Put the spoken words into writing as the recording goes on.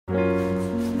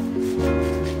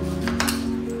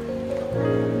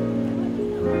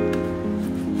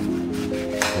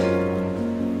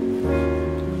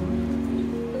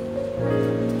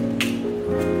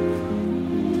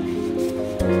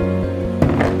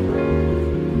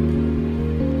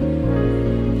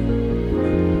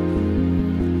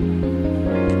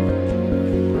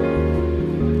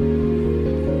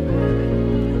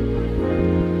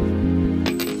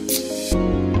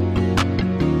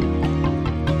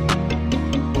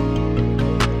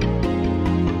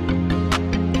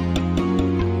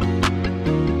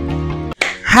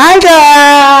Hi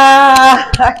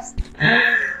guys.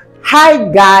 Hi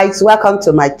guys, welcome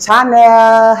to my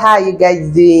channel. How you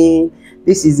guys doing?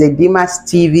 This is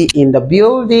Edimatv in the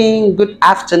building. Good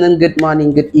afternoon, good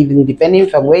morning, good evening, depending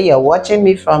from where you're watching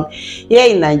me from.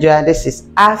 Here in Nigeria, this is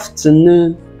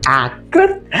afternoon.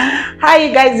 Good. How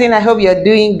you guys doing? I hope you're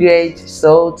doing great.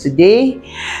 So today,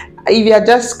 if you're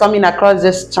just coming across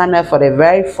this channel for the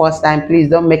very first time, please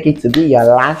don't make it to be your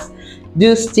last.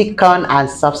 Do stick on and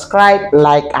subscribe,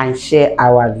 like and share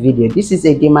our video. This is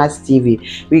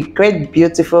Edimatv. We create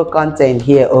beautiful content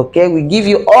here, okay? We give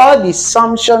you all the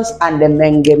assumptions and the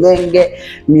menge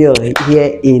meal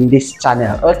here in this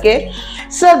channel, okay?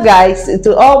 So guys,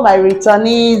 to all my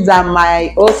returnees and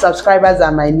my old subscribers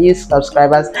and my new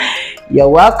subscribers, you're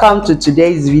welcome to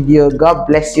today's video. God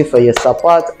bless you for your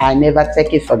support. I never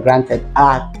take it for granted,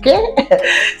 okay?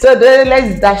 So then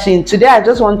let's dash in. Today I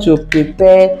just want to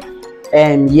prepare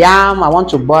yam. I want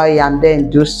to boil yam, then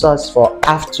do sauce for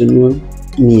afternoon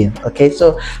meal. Okay,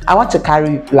 so I want to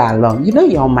carry people along. You know,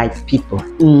 you're my people.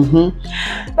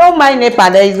 Don't mind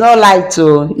Nepal, there is no light,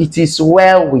 to it is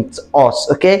well with us.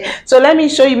 Okay, so let me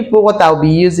show you people what I'll be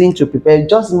using to prepare.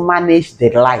 Just manage the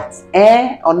light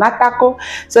onatako.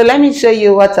 So let me show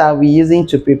you what I'll be using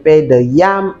to prepare the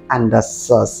yam and the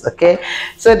sauce. Okay,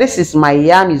 so this is my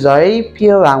yam, is already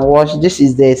peeled and washed. This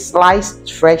is the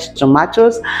sliced fresh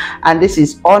tomatoes, and this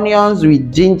is onions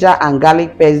with ginger and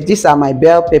garlic paste. These are my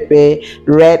bell pepper,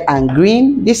 red and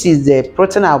green. This is the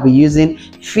protein I'll be using: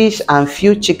 fish and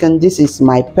few chicken. This is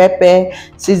my pepper,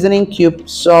 seasoning cube,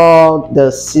 salt,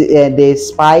 the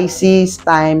spices,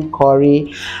 thyme,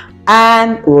 curry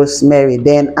and rosemary.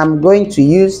 Then I'm going to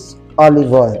use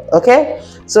olive oil. Okay,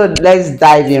 so let's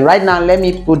dive in. Right now let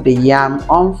me put the yam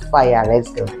on fire.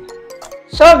 Let's go.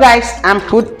 So guys, I'm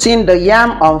putting the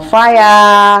yam on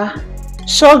fire.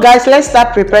 So guys, let's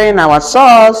start preparing our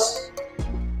sauce.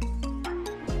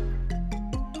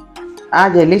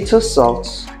 Add a little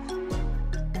salt,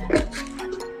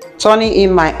 turning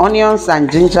in my onions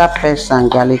and ginger paste and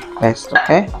garlic paste.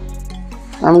 Okay,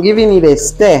 I'm giving it a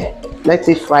stir. Let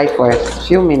it fry for a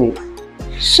few minutes.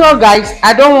 So guys,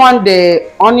 I don't want the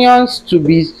onions to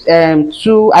be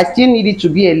I still need it to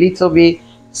be a little bit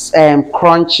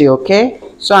crunchy. Okay,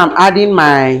 so I'm adding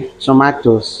my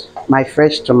tomatoes, my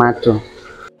fresh tomato.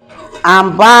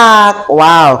 I'm back.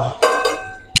 Wow.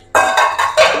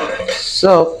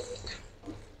 So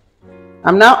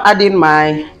I'm now adding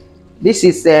this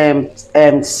is a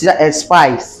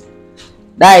spice,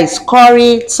 that is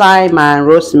curry, thyme and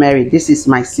rosemary. This is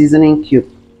my seasoning cube.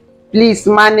 Please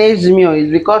manage me,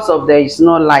 it's because of there is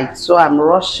no light, so I'm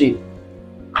rushing.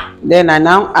 Then I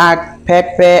now add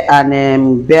pepper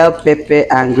and bell pepper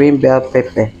and green bell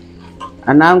pepper,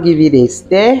 and now give it a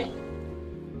stir.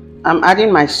 I'm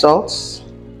adding my salt.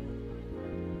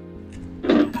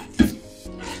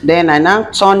 Then I now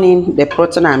turn in the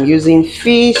protein I'm using: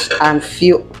 fish and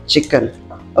few chicken.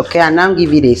 Okay, I now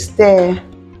give it a stir.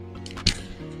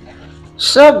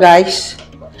 So guys,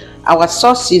 our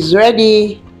sauce is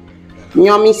ready.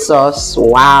 Yummy sauce.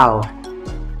 Wow,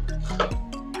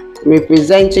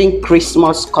 representing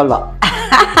Christmas color.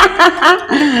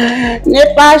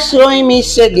 Nepal showing me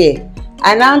shege.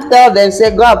 I now tell them, say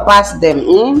God pass them.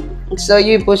 So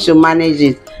you people should manage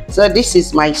it. So this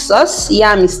is my sauce.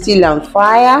 Yam is still on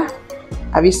fire.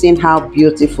 Have you seen how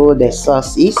beautiful the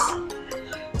sauce is?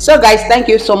 So guys, thank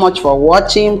you so much for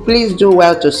watching. Please do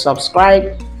well to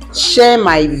subscribe, share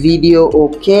my video.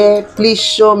 Okay, please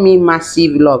show me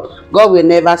massive love. God will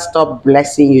never stop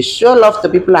blessing you. Show love to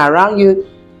people around you.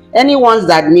 Any ones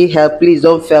that need help, please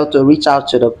don't fail to reach out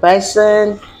to the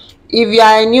person. If you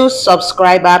are a new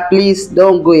subscriber, please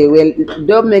don't go away.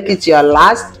 Don't make it your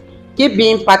last. Keep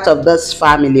being part of this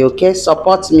family. Okay,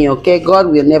 support me. Okay, God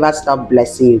will never stop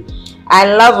blessing you.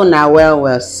 I love you now.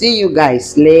 Well, see you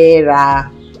guys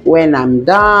later when I'm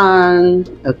done.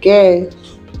 Okay,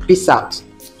 peace out.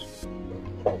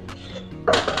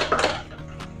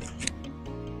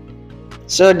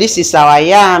 So this is our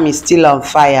yam, is still on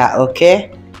fire.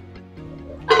 Okay,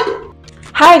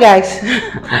 hi guys.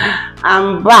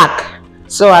 I'm back.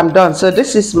 So I'm done. So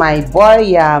this is my boiled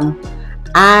yam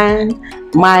and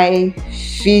my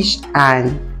fish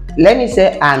and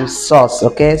and sauce.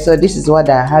 Okay, so this is what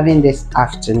I'm having this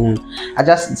afternoon. I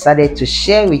just decided to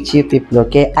share with you people.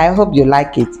 Okay, I hope you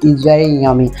like it. It's very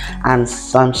yummy and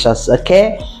sumptuous.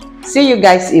 Okay, see you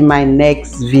guys in my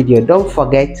next video. Don't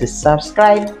forget to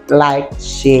subscribe, like,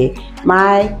 share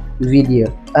my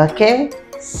video. Okay,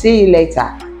 see you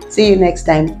later. See you next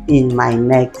time in my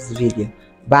next video.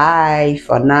 Bye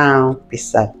for now.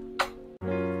 Peace out.